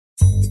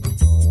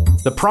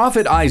The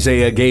prophet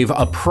Isaiah gave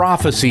a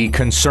prophecy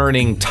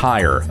concerning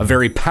Tyre, a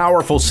very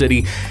powerful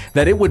city,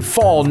 that it would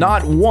fall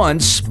not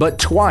once, but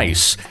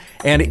twice.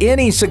 And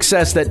any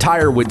success that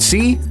Tyre would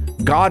see,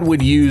 God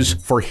would use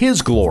for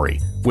his glory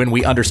when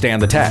we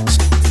understand the text.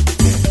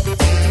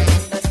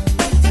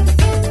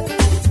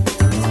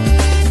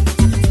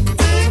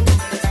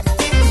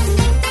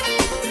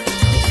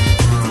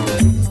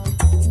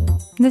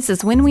 This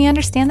is When We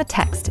Understand the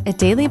Text, a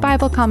daily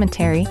Bible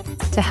commentary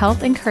to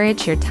help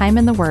encourage your time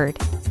in the Word.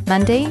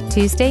 Monday,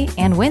 Tuesday,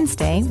 and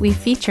Wednesday, we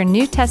feature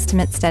New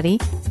Testament study,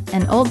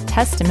 an Old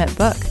Testament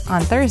book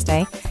on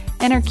Thursday,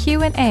 and our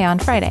Q&A on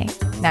Friday.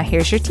 Now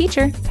here's your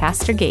teacher,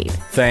 Pastor Gabe.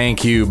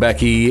 Thank you,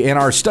 Becky. In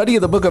our study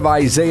of the book of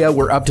Isaiah,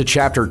 we're up to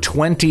chapter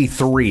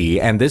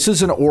 23, and this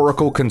is an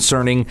oracle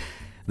concerning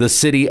the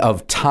city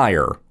of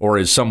Tyre, or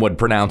as some would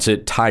pronounce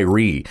it,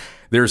 Tyre.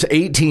 There's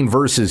 18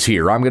 verses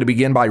here. I'm going to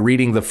begin by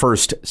reading the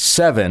first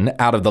 7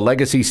 out of the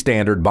Legacy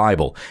Standard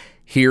Bible.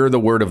 Hear the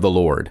word of the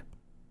Lord.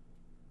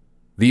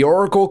 The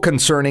oracle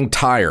concerning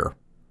Tyre.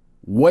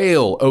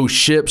 Wail, O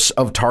ships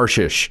of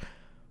Tarshish,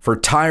 for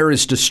Tyre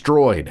is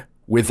destroyed,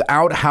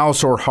 without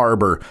house or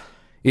harbor.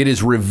 It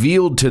is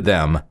revealed to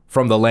them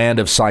from the land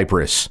of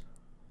Cyprus.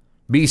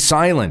 Be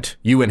silent,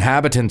 you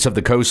inhabitants of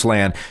the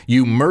coastland,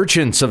 you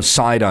merchants of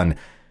Sidon.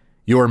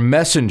 Your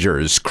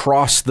messengers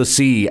crossed the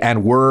sea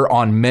and were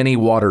on many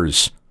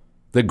waters.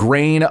 The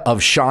grain of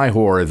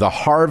Shihor, the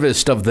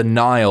harvest of the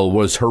Nile,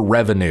 was her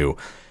revenue,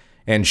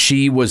 and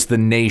she was the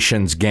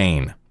nation's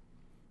gain.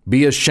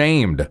 Be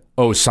ashamed,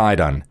 O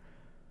Sidon,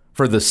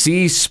 for the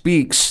sea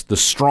speaks the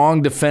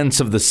strong defense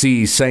of the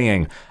sea,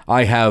 saying,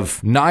 I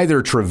have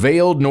neither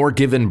travailed nor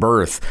given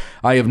birth.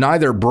 I have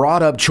neither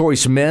brought up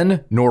choice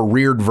men nor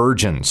reared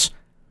virgins.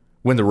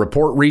 When the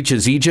report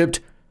reaches Egypt,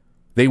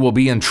 they will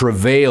be in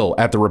travail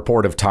at the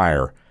report of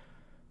Tyre.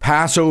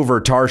 Pass over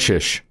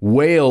Tarshish.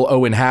 Wail,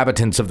 O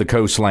inhabitants of the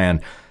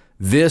coastland.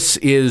 This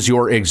is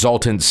your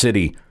exultant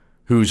city,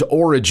 whose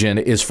origin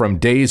is from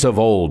days of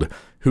old,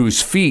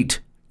 whose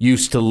feet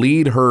used to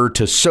lead her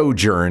to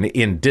sojourn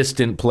in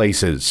distant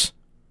places.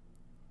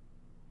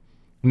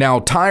 Now,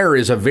 Tyre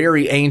is a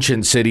very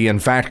ancient city, in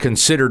fact,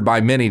 considered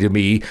by many to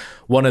be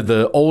one of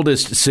the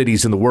oldest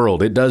cities in the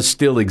world. It does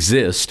still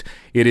exist.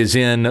 It is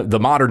in the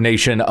modern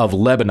nation of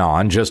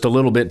Lebanon, just a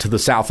little bit to the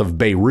south of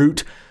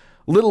Beirut,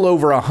 a little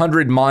over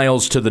 100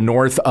 miles to the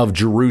north of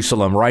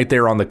Jerusalem, right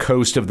there on the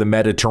coast of the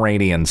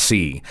Mediterranean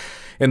Sea.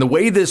 And the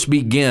way this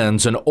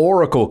begins, an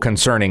oracle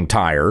concerning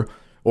Tyre,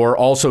 or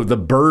also the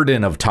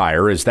burden of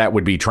Tyre, as that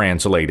would be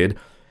translated,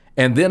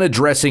 and then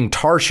addressing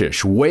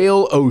Tarshish.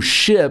 Wail, O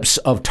ships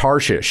of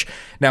Tarshish.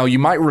 Now, you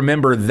might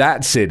remember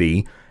that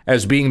city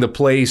as being the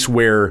place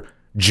where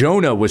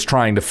Jonah was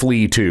trying to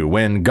flee to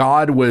when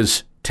God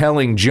was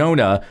telling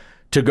Jonah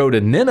to go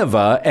to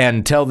Nineveh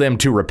and tell them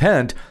to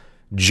repent.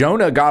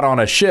 Jonah got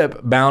on a ship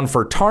bound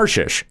for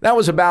Tarshish. That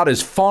was about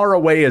as far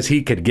away as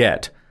he could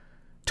get.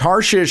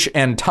 Tarshish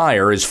and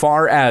Tyre, as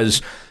far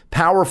as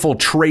powerful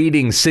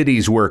trading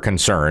cities were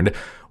concerned,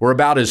 were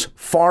about as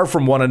far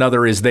from one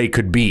another as they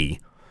could be.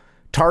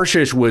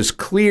 Tarshish was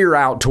clear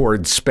out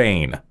towards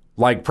Spain,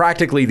 like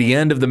practically the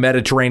end of the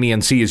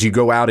Mediterranean Sea as you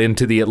go out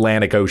into the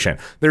Atlantic Ocean.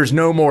 There's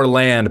no more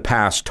land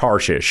past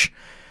Tarshish.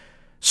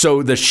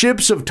 So the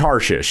ships of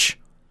Tarshish,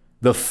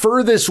 the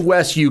furthest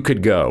west you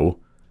could go,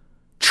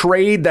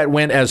 trade that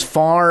went as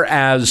far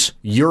as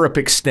Europe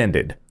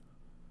extended.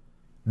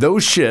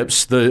 Those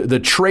ships, the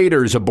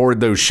traders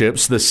aboard those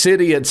ships, the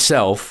city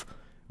itself,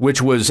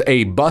 which was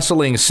a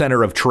bustling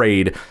center of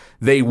trade,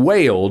 they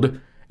wailed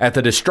at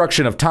the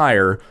destruction of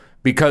Tyre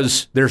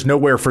because there's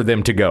nowhere for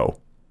them to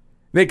go.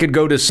 They could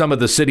go to some of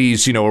the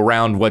cities,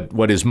 around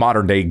what is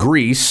modern day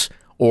Greece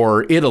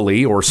or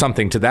Italy or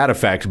something to that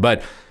effect,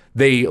 but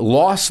they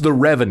lost the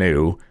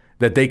revenue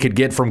that they could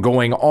get from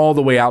going all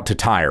the way out to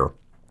Tyre.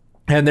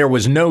 And there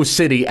was no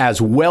city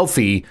as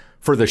wealthy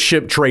for the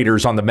ship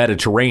traders on the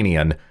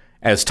Mediterranean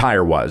as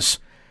Tyre was.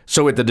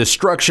 So at the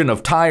destruction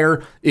of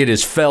Tyre, it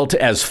is felt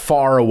as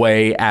far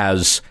away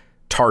as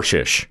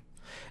Tarshish.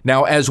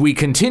 Now, as we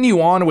continue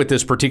on with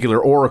this particular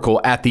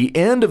oracle, at the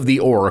end of the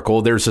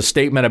oracle, there's a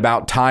statement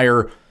about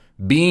Tyre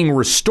being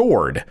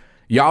restored.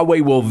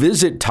 Yahweh will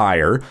visit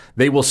Tyre.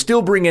 They will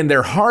still bring in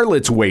their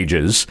harlots'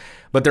 wages,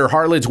 but their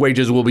harlots'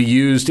 wages will be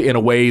used in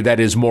a way that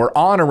is more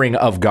honoring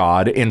of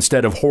God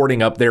instead of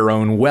hoarding up their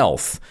own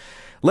wealth.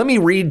 Let me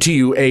read to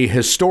you a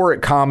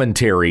historic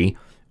commentary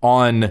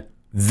on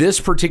this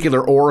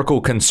particular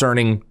oracle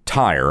concerning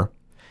Tyre,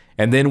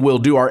 and then we'll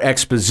do our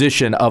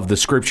exposition of the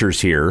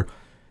scriptures here.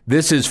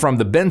 This is from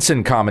the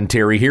Benson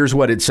commentary. Here's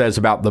what it says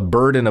about the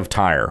burden of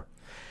Tyre.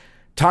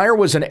 Tyre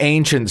was an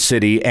ancient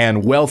city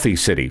and wealthy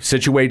city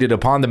situated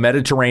upon the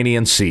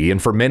Mediterranean Sea,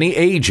 and for many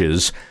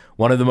ages,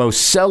 one of the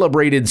most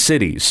celebrated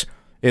cities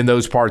in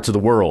those parts of the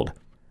world.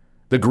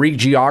 The Greek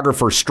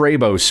geographer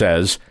Strabo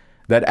says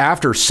that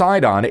after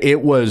Sidon,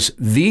 it was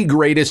the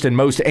greatest and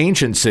most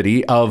ancient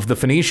city of the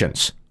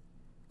Phoenicians.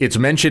 It's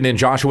mentioned in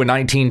Joshua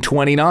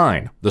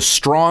 19:29, the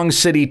strong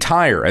city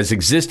Tyre as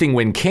existing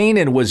when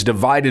Canaan was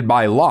divided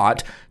by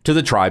lot to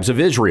the tribes of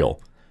Israel.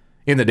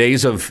 in the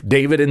days of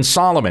David and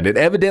Solomon. It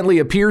evidently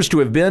appears to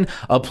have been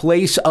a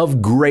place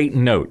of great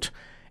note,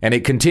 and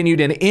it continued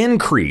and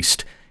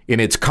increased in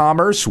its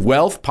commerce,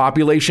 wealth,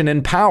 population,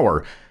 and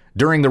power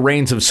during the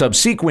reigns of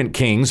subsequent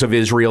kings of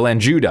Israel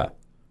and Judah.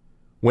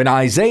 When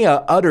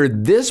Isaiah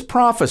uttered this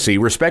prophecy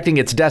respecting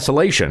its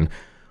desolation,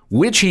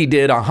 which he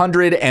did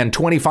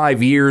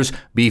 125 years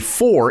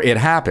before it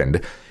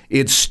happened,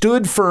 it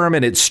stood firm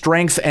in its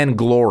strength and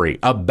glory,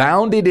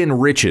 abounded in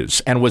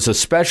riches, and was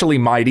especially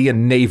mighty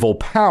in naval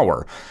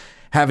power,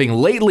 having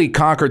lately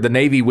conquered the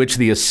navy which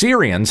the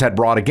Assyrians had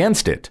brought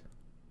against it.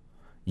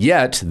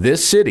 Yet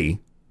this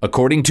city,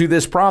 according to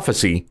this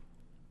prophecy,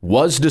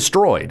 was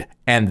destroyed,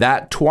 and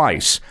that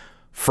twice,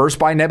 first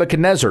by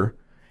Nebuchadnezzar,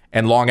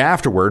 and long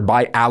afterward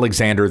by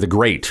Alexander the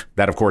Great.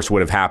 That, of course,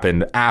 would have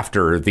happened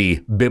after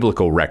the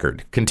biblical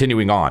record.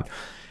 Continuing on.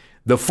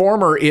 The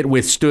former it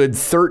withstood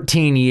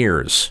 13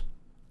 years,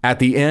 at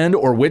the end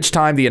or which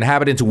time the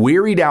inhabitants,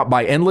 wearied out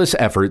by endless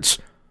efforts,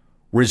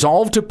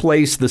 resolved to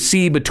place the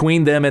sea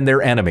between them and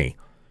their enemy,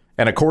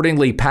 and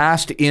accordingly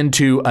passed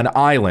into an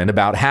island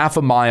about half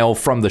a mile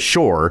from the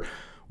shore,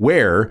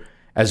 where,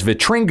 as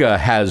Vitringa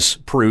has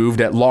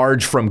proved at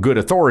large from good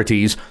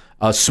authorities,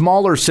 a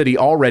smaller city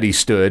already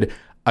stood,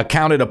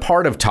 accounted a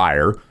part of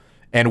Tyre,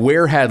 and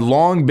where had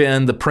long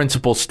been the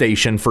principal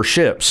station for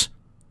ships.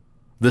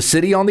 The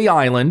city on the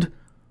island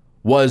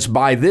was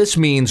by this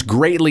means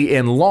greatly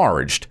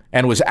enlarged,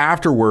 and was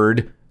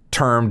afterward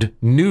termed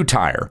New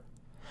Tyre.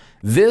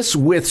 This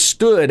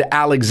withstood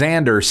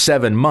Alexander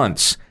 7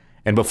 months,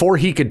 and before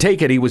he could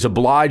take it, he was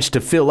obliged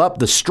to fill up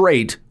the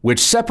strait which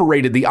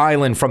separated the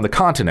island from the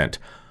continent.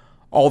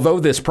 Although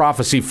this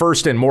prophecy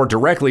first and more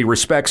directly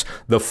respects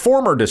the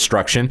former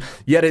destruction,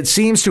 yet it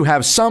seems to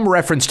have some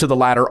reference to the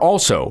latter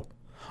also.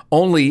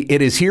 Only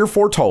it is here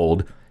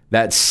foretold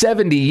that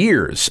 70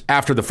 years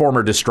after the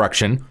former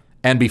destruction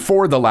and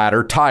before the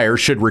latter, Tyre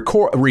should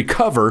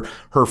recover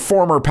her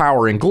former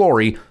power and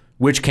glory,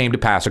 which came to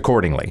pass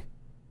accordingly.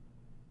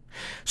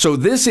 So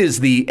this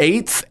is the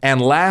 8th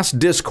and last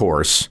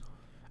discourse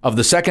of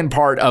the second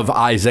part of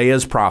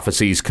Isaiah's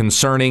prophecies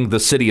concerning the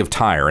city of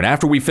Tyre. And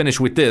after we finish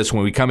with this,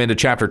 when we come into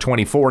chapter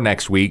 24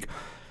 next week,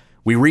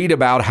 we read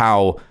about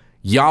how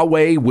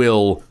Yahweh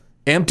will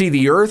empty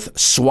the earth,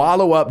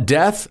 swallow up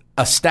death,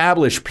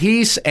 establish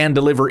peace, and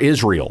deliver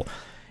Israel.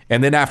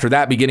 And then after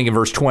that, beginning in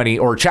verse 20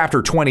 or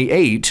chapter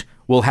 28,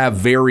 we'll have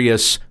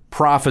various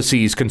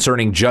prophecies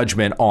concerning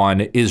judgment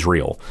on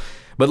Israel.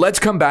 But let's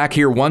come back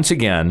here once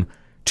again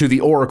to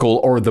the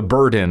oracle or the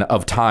burden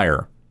of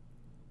Tyre.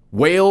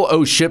 Wail,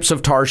 O ships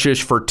of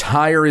Tarshish, for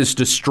Tyre is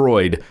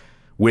destroyed,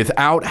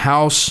 without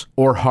house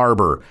or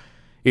harbor.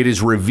 It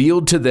is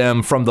revealed to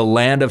them from the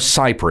land of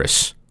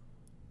Cyprus.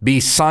 Be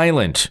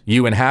silent,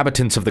 you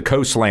inhabitants of the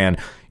coastland,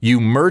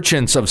 you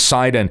merchants of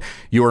Sidon.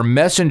 Your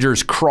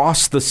messengers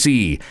crossed the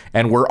sea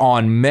and were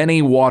on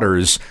many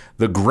waters.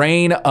 The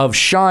grain of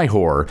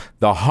Shihor,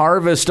 the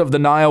harvest of the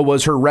Nile,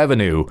 was her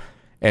revenue,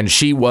 and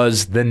she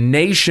was the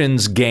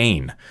nation's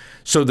gain.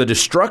 So the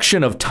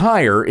destruction of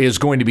Tyre is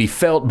going to be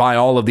felt by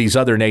all of these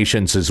other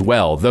nations as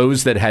well.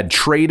 Those that had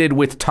traded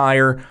with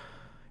Tyre,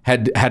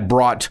 had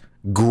brought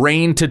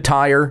grain to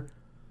Tyre.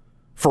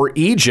 For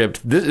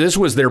Egypt, this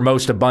was their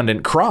most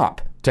abundant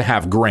crop, to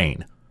have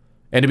grain.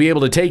 And to be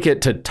able to take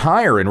it to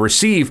Tyre and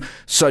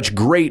receive such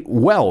great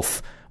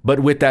wealth.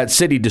 But with that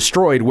city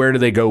destroyed, where do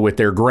they go with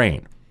their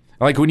grain?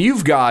 Like when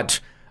you've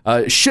got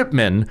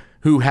shipmen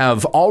who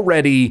have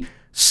already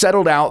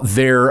settled out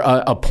their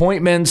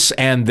appointments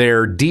and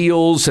their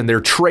deals and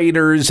their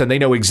traders, and they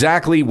know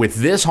exactly with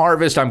this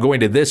harvest, I'm going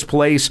to this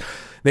place.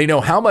 They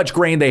know how much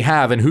grain they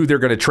have and who they're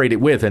going to trade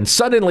it with. And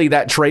suddenly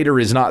that trader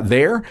is not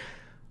there.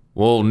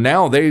 Well,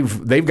 now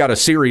they've got a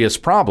serious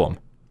problem,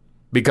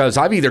 because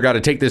I've either got to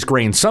take this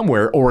grain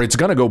somewhere or it's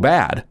going to go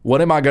bad.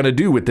 What am I going to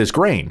do with this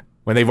grain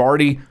when they've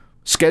already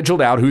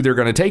scheduled out who they're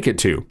going to take it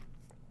to?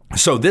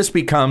 So this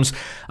becomes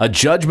a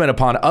judgment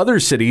upon other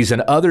cities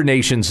and other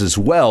nations as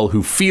well,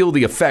 who feel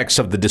the effects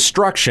of the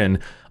destruction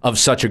of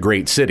such a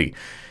great city.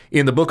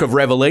 In the book of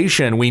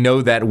Revelation, we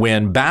know that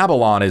when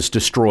Babylon is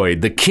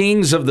destroyed, the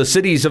kings of the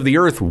cities of the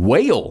earth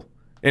wail.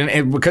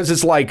 And because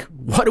it's like,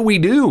 what do we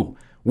do?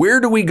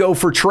 Where do we go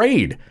for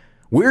trade?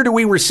 Where do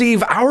we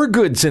receive our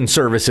goods and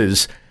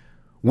services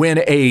when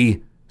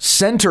a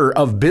center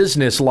of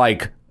business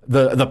like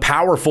the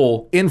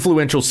powerful,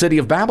 influential city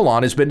of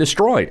Babylon has been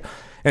destroyed?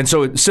 And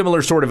so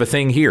similar sort of a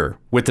thing here.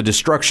 With the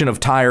destruction of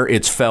Tyre,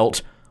 it's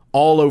felt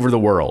all over the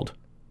world,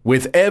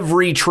 with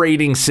every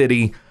trading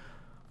city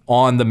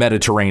on the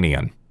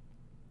Mediterranean.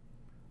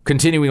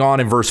 Continuing on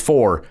in verse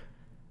 4,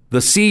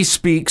 the sea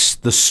speaks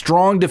the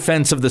strong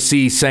defense of the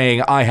sea,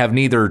 saying, I have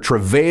neither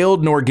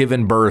travailed nor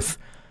given birth.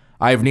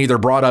 I have neither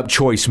brought up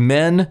choice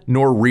men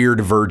nor reared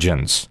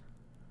virgins.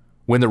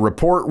 When the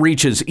report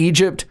reaches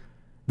Egypt,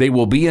 they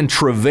will be in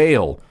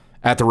travail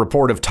at the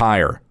report of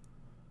Tyre.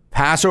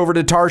 Pass over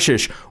to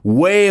Tarshish.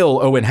 Wail,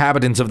 O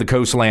inhabitants of the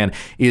coastland.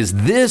 Is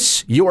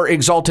this your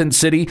exultant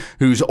city,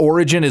 whose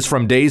origin is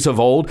from days of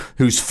old,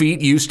 whose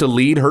feet used to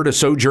lead her to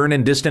sojourn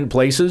in distant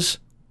places?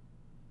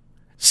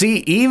 See,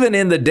 even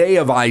in the day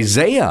of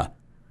Isaiah,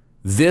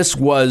 this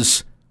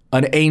was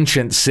an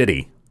ancient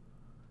city,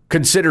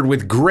 considered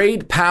with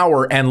great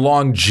power and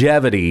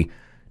longevity.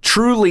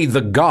 Truly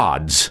the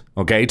gods,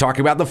 okay,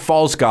 talking about the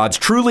false gods,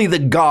 truly the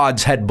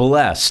gods had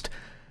blessed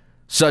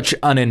such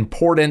an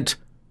important,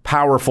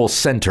 powerful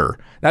center.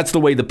 That's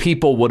the way the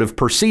people would have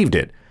perceived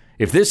it.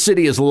 If this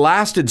city has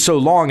lasted so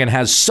long and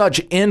has such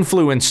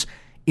influence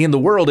in the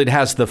world, it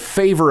has the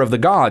favor of the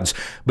gods.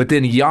 But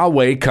then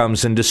Yahweh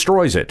comes and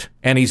destroys it.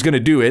 And he's going to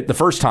do it the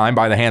first time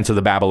by the hands of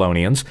the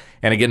Babylonians.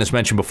 And again, as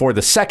mentioned before,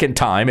 the second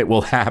time it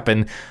will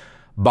happen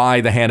by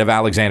the hand of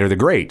Alexander the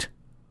Great.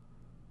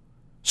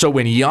 So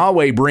when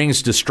Yahweh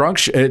brings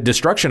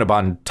destruction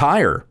upon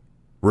Tyre,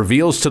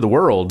 reveals to the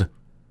world,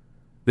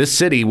 this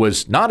city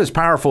was not as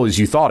powerful as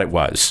you thought it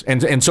was.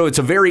 And so it's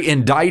a very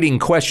indicting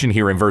question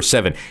here in verse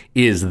 7.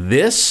 Is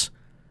this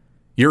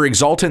your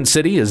exultant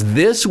city? Is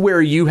this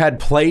where you had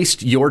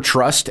placed your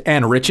trust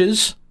and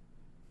riches?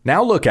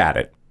 Now look at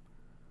it.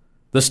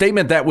 The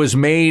statement that was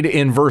made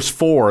in verse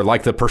 4,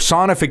 like the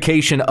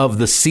personification of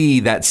the sea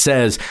that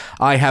says,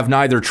 I have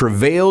neither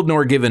travailed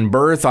nor given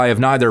birth. I have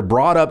neither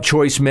brought up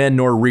choice men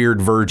nor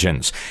reared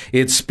virgins.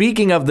 It's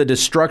speaking of the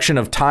destruction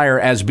of Tyre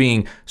as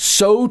being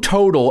so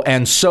total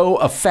and so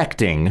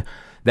affecting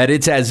that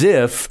it's as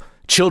if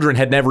children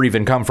had never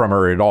even come from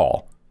her at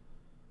all.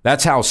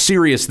 That's how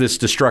serious this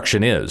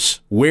destruction is.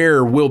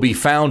 Where will be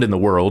found in the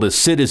world a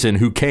citizen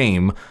who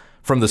came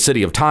from the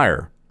city of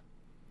Tyre?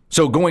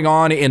 So going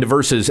on into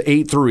verses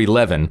 8 through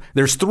 11,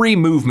 there's three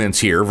movements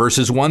here.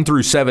 Verses 1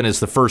 through 7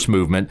 is the first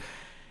movement.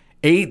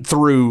 8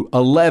 through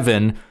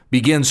 11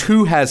 begins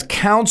who has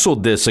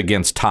counseled this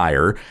against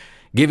Tyre,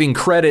 giving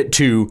credit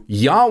to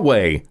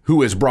Yahweh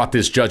who has brought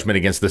this judgment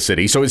against the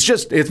city. So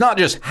it's not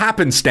just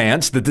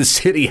happenstance that the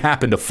city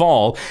happened to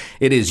fall.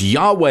 It is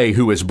Yahweh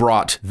who has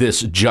brought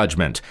this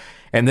judgment.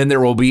 And then there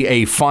will be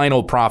a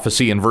final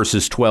prophecy in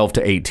verses 12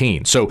 to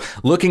 18. So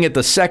looking at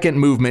the second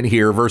movement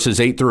here,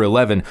 verses 8 through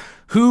 11,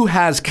 who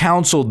has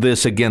counseled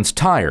this against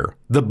Tyre?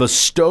 The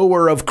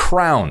bestower of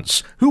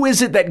crowns. Who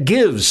is it that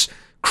gives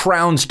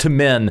crowns to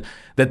men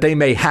that they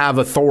may have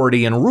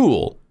authority and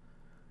rule?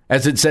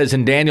 As it says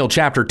in Daniel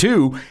chapter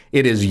 2,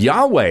 it is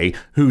Yahweh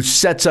who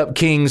sets up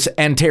kings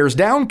and tears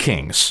down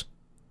kings.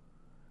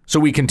 So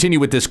we continue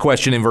with this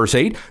question in verse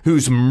 8,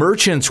 whose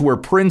merchants were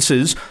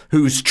princes,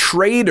 whose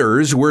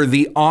traders were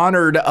the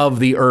honored of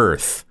the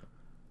earth.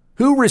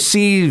 Who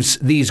receives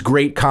these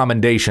great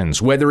commendations,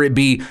 whether it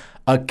be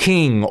a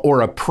king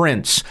or a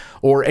prince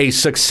or a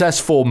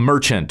successful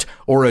merchant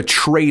or a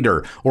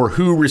trader, or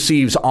who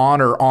receives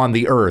honor on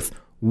the earth?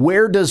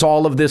 Where does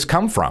all of this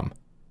come from?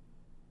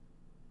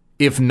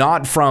 If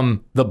not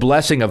from the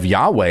blessing of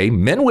Yahweh,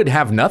 men would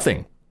have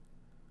nothing.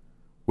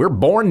 We're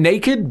born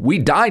naked, we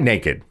die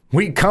naked.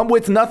 We come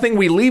with nothing,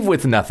 we leave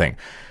with nothing.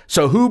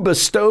 So who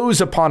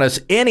bestows upon us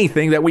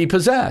anything that we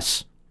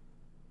possess?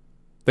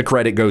 The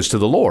credit goes to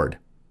the Lord.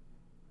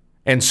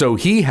 And so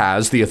he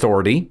has the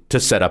authority to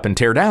set up and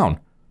tear down.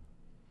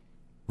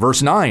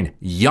 Verse 9,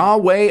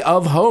 Yahweh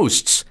of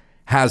hosts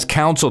has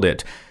counseled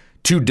it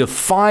to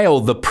defile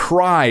the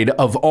pride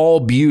of all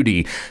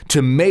beauty,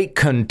 to make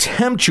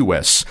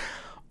contemptuous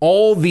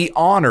all the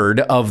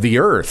honored of the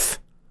earth.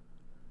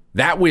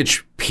 That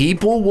which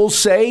people will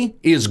say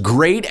is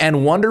great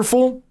and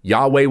wonderful,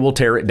 Yahweh will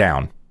tear it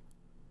down.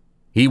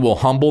 He will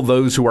humble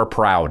those who are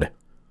proud.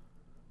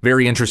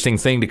 Very interesting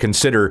thing to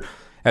consider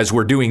as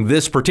we're doing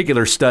this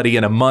particular study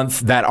in a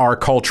month that our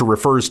culture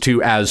refers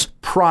to as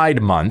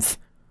Pride Month.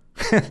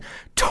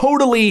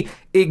 Totally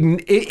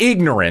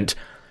ignorant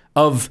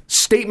of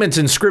statements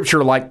in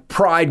Scripture like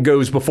pride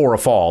goes before a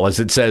fall, as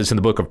it says in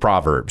the book of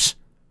Proverbs.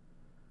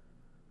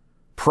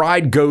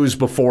 Pride goes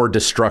before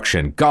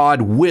destruction.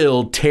 God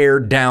will tear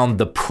down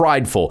the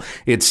prideful.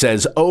 It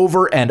says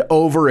over and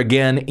over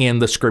again in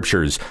the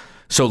Scriptures.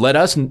 So let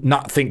us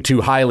not think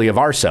too highly of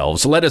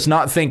ourselves. Let us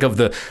not think of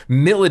the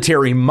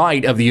military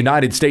might of the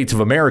United States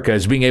of America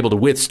as being able to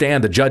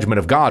withstand the judgment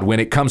of God when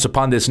it comes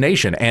upon this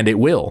nation, and it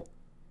will.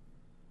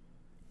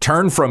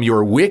 Turn from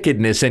your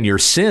wickedness and your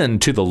sin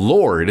to the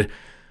Lord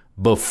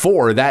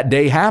before that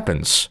day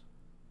happens.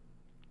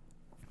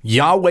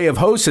 Yahweh of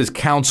hosts has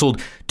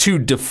counseled to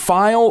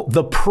defile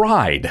the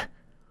pride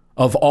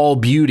of all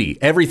beauty.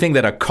 Everything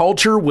that a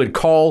culture would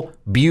call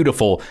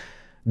beautiful,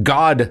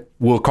 God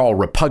will call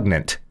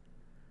repugnant,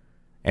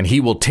 and he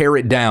will tear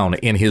it down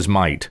in his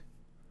might.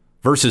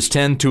 Verses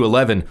 10 to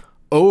 11,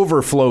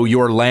 overflow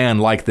your land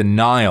like the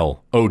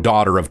Nile, O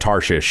daughter of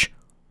Tarshish.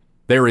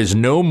 There is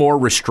no more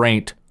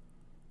restraint.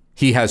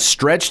 He has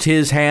stretched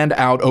his hand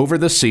out over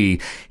the sea.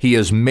 He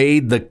has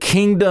made the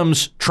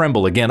kingdoms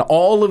tremble. Again,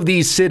 all of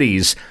these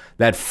cities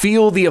that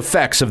feel the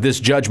effects of this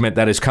judgment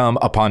that has come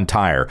upon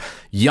Tyre.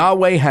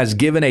 Yahweh has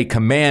given a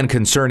command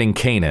concerning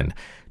Canaan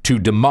to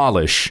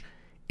demolish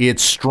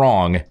its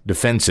strong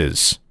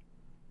defenses.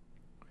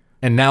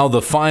 And now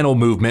the final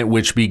movement,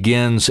 which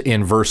begins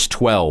in verse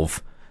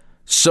 12.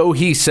 So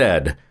he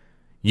said,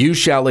 you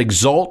shall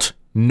exult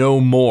no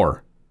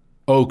more,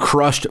 O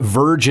crushed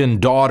virgin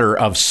daughter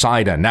of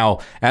Sidon. Now,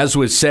 as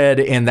was said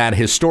in that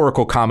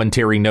historical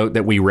commentary note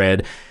that we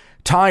read,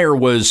 Tyre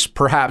was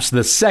perhaps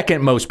the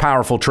second most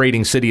powerful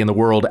trading city in the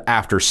world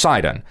after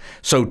Sidon.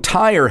 So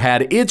Tyre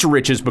had its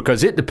riches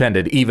because it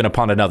depended even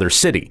upon another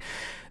city.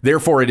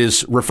 Therefore, it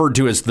is referred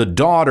to as the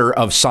daughter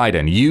of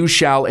Sidon. You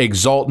shall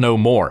exalt no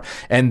more.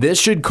 And this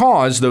should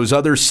cause those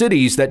other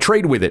cities that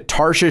trade with it,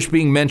 Tarshish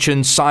being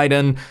mentioned,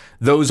 Sidon,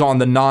 those on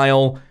the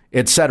Nile,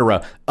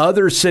 etc.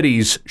 Other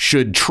cities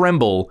should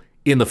tremble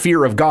in the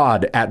fear of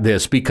God at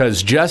this,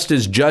 because just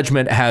as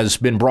judgment has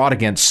been brought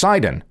against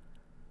Sidon,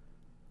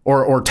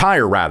 or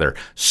Tyre rather,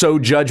 so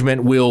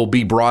judgment will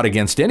be brought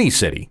against any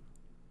city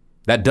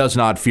that does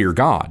not fear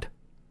God.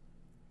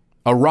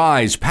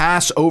 Arise,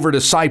 pass over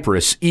to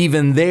Cyprus,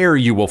 even there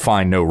you will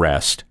find no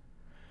rest.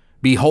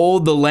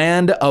 Behold the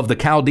land of the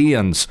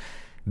Chaldeans.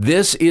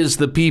 This is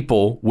the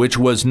people which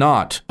was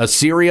not.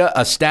 Assyria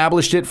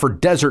established it for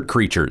desert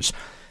creatures.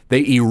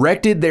 They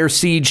erected their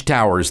siege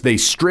towers. They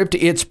stripped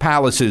its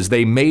palaces.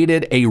 They made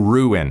it a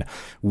ruin.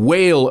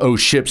 Wail, O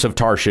ships of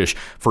Tarshish,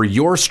 for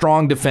your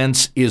strong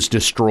defense is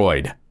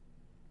destroyed.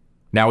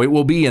 Now it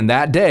will be in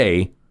that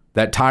day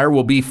that Tyre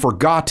will be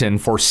forgotten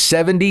for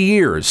 70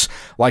 years,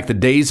 like the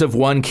days of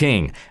one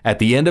king. At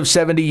the end of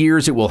 70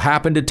 years, it will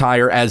happen to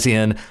Tyre as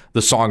in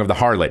the Song of the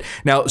Harlot.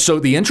 Now, so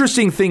the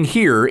interesting thing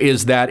here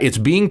is that it's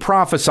being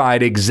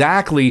prophesied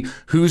exactly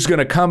who's going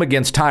to come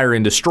against Tyre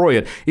and destroy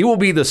it. It will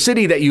be the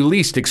city that you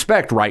least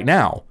expect right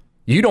now.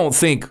 You don't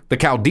think the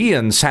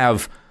Chaldeans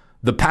have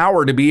the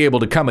power to be able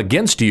to come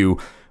against you,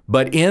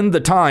 but in the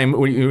time,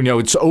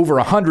 it's over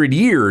 100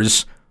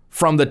 years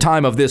from the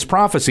time of this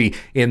prophecy.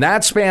 In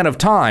that span of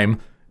time,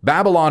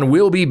 Babylon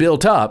will be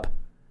built up,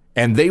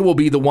 and they will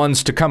be the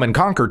ones to come and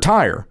conquer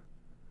Tyre.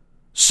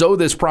 So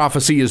this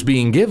prophecy is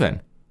being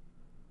given.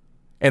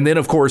 And then,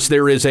 of course,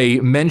 there is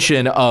a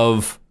mention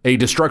of a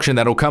destruction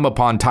that will come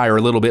upon Tyre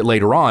a little bit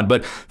later on.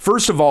 But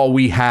first of all,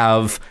 we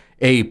have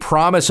a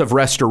promise of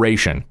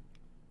restoration.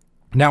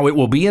 Now, it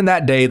will be in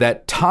that day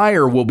that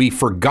Tyre will be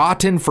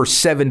forgotten for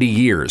 70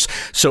 years.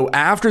 So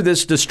after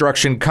this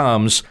destruction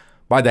comes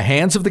by the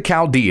hands of the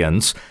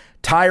Chaldeans,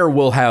 Tyre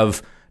will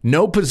have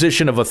no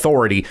position of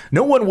authority.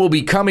 No one will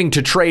be coming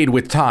to trade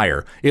with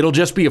Tyre. It'll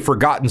just be a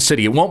forgotten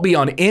city. It won't be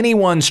on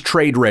anyone's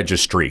trade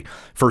registry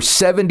for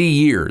 70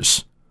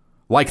 years,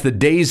 like the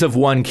days of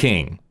one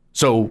king.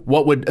 So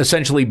what would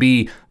essentially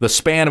be the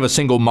span of a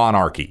single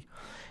monarchy.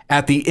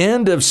 At the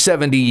end of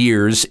 70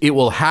 years, it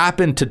will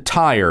happen to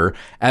Tyre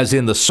as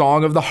in the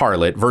Song of the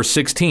Harlot, verse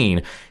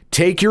 16,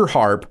 take your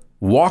harp,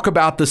 walk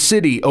about the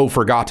city, O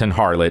forgotten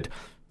harlot,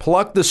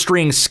 pluck the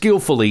strings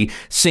skillfully,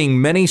 sing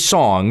many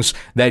songs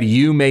that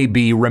you may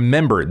be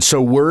remembered.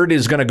 So word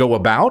is going to go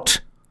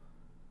about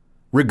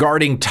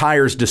regarding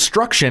Tyre's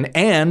destruction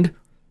and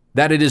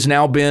that it has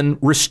now been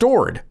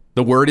restored.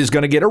 The word is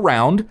going to get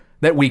around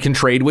that we can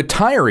trade with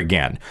Tyre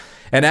again.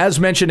 And as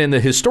mentioned in the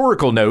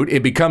historical note,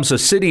 it becomes a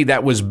city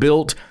that was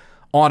built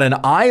on an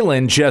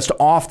island just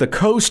off the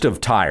coast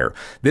of Tyre.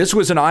 This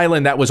was an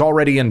island that was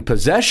already in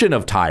possession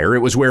of Tyre.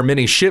 It was where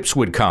many ships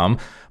would come,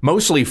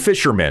 mostly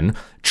fishermen.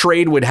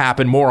 Trade would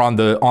happen more on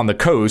the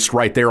coast,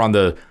 right there on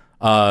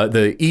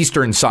the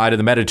eastern side of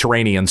the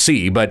Mediterranean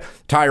Sea. But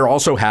Tyre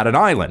also had an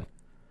island.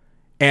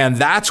 And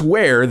that's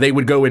where they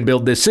would go and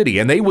build this city.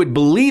 And they would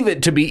believe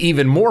it to be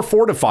even more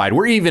fortified.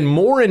 We're even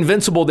more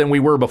invincible than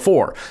we were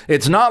before.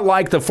 It's not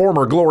like the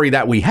former glory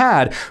that we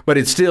had, but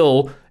it's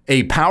still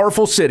a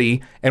powerful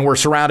city, and we're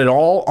surrounded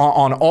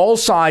on all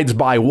sides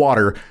by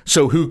water,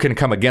 so who can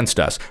come against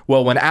us?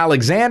 Well, when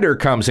Alexander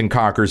comes and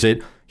conquers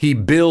it, he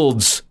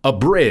builds a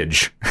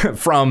bridge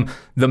from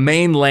the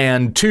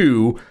mainland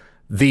to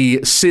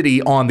the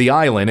city on the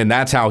island, and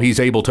that's how he's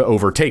able to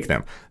overtake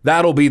them.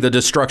 That'll be the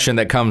destruction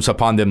that comes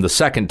upon them the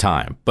second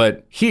time.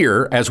 But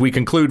here, as we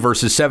conclude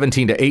verses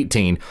 17 to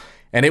 18,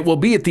 and it will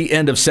be at the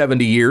end of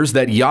 70 years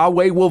that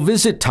Yahweh will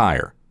visit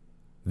Tyre.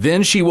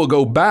 Then she will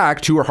go back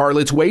to her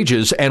harlot's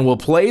wages and will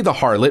play the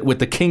harlot with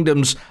the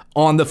kingdoms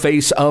on the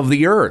face of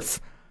the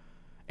earth.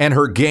 And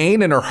her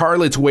gain and her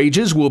harlot's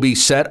wages will be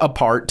set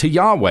apart to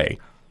Yahweh.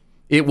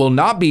 It will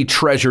not be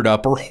treasured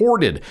up or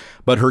hoarded,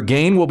 but her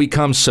gain will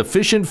become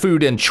sufficient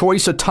food and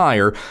choice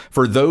attire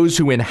for those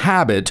who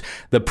inhabit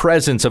the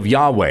presence of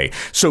Yahweh.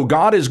 So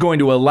God is going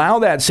to allow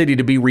that city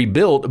to be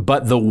rebuilt,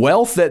 but the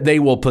wealth that they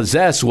will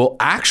possess will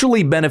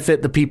actually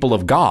benefit the people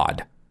of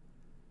God,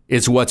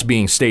 is what's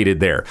being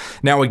stated there.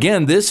 Now,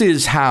 again, this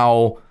is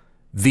how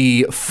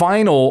the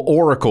final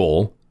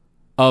oracle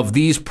of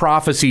these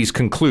prophecies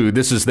conclude.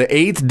 This is the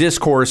 8th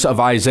discourse of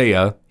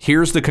Isaiah.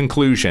 Here's the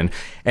conclusion.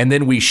 And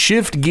then we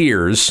shift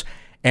gears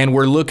and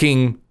we're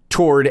looking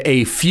toward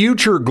a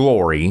future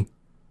glory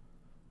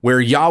where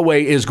Yahweh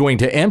is going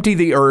to empty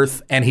the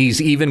earth and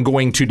he's even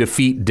going to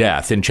defeat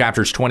death in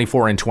chapters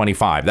 24 and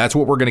 25. That's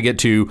what we're going to get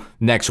to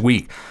next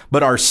week.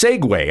 But our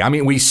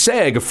segue, we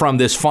seg from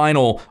this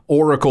final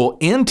oracle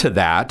into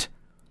that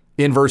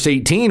in verse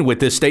 18 with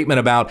this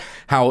statement about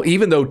how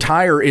even though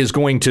Tyre is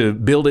going to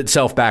build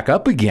itself back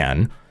up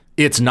again,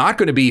 it's not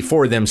going to be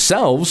for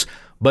themselves,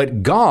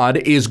 but God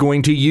is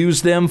going to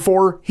use them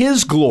for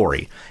his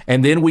glory.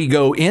 And then we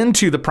go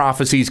into the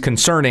prophecies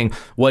concerning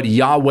what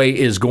Yahweh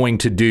is going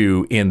to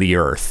do in the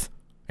earth.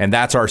 And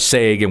that's our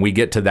seg, and we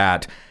get to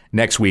that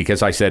next week,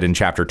 as I said, in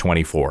chapter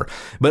 24.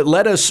 But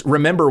let us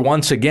remember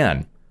once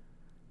again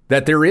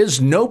that there is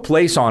no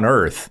place on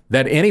earth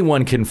that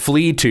anyone can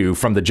flee to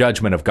from the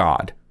judgment of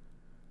God.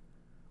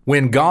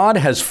 When God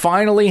has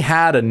finally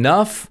had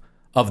enough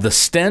of the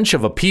stench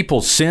of a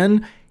people's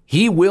sin,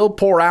 he will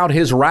pour out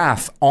his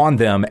wrath on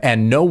them,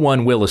 and no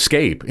one will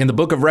escape. In the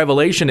book of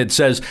Revelation, it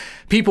says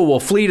people will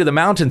flee to the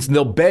mountains, and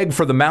they'll beg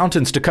for the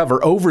mountains to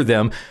cover over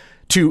them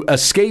to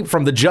escape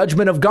from the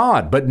judgment of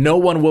God, but no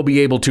one will be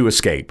able to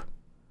escape.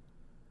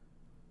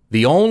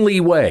 The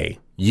only way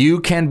you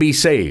can be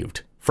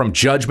saved from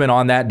judgment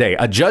on that day,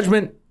 a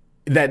judgment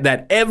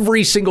that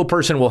every single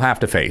person will have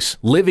to face,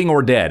 living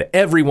or dead,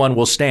 everyone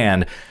will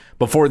stand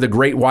before the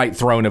great white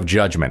throne of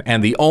judgment.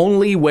 And the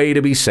only way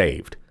to be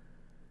saved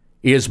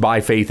is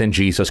by faith in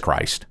Jesus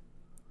Christ.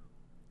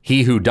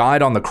 He who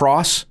died on the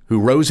cross, who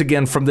rose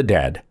again from the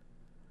dead,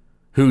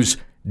 whose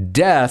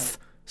death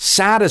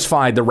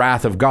satisfied the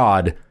wrath of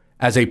God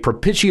as a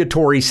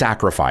propitiatory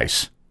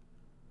sacrifice.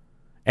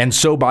 And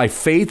so by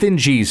faith in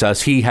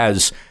Jesus, he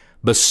has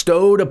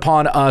bestowed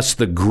upon us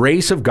the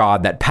grace of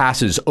God that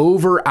passes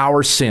over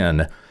our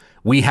sin.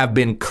 We have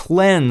been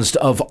cleansed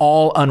of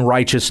all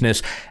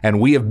unrighteousness, and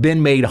we have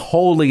been made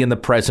holy in the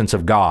presence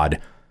of God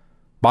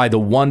by the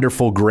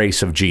wonderful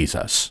grace of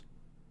Jesus.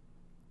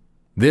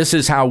 This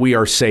is how we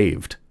are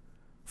saved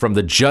from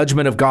the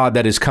judgment of God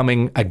that is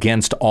coming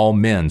against all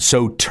men.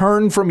 So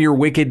turn from your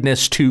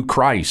wickedness to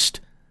Christ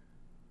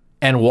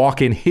and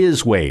walk in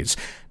his ways,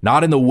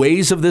 not in the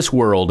ways of this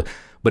world,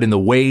 but in the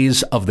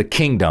ways of the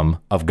kingdom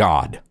of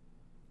God.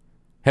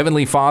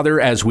 Heavenly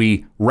Father, as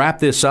we wrap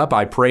this up,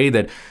 I pray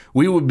that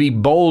we would be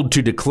bold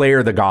to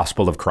declare the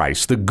gospel of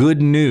Christ, the good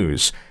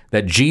news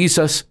that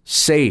Jesus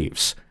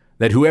saves,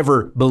 that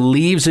whoever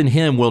believes in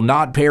him will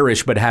not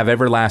perish but have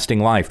everlasting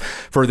life.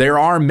 For there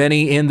are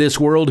many in this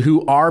world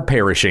who are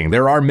perishing.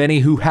 There are many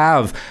who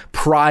have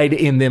pride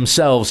in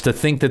themselves to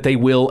think that they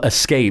will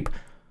escape,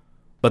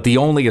 but the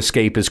only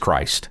escape is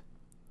Christ.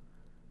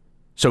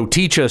 So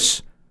teach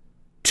us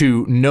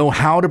to know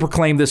how to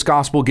proclaim this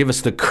gospel. Give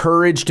us the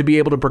courage to be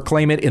able to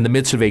proclaim it in the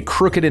midst of a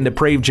crooked and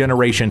depraved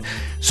generation,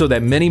 so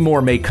that many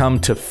more may come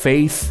to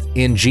faith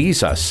in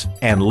Jesus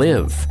and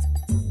live.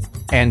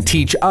 And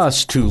teach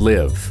us to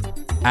live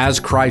as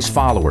Christ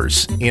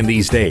followers in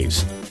these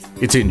days.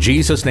 It's in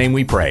Jesus' name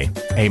we pray.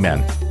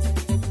 Amen.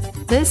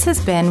 This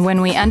has been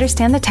When We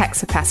Understand the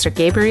Text with Pastor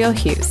Gabriel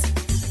Hughes.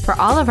 For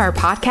all of our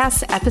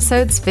podcasts,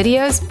 episodes,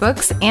 videos,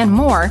 books, and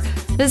more,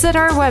 visit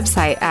our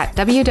website at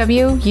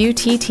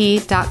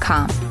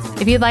WWUTT.com.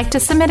 If you'd like to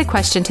submit a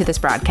question to this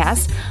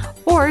broadcast,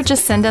 or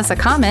just send us a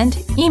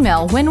comment,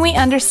 email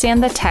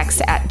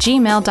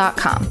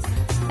whenweunderstandthetext@gmail.com.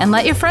 And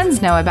let your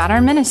friends know about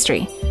our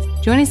ministry.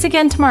 Join us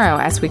again tomorrow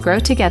as we grow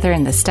together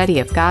in the study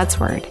of God's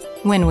Word,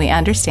 when we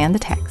understand the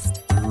text.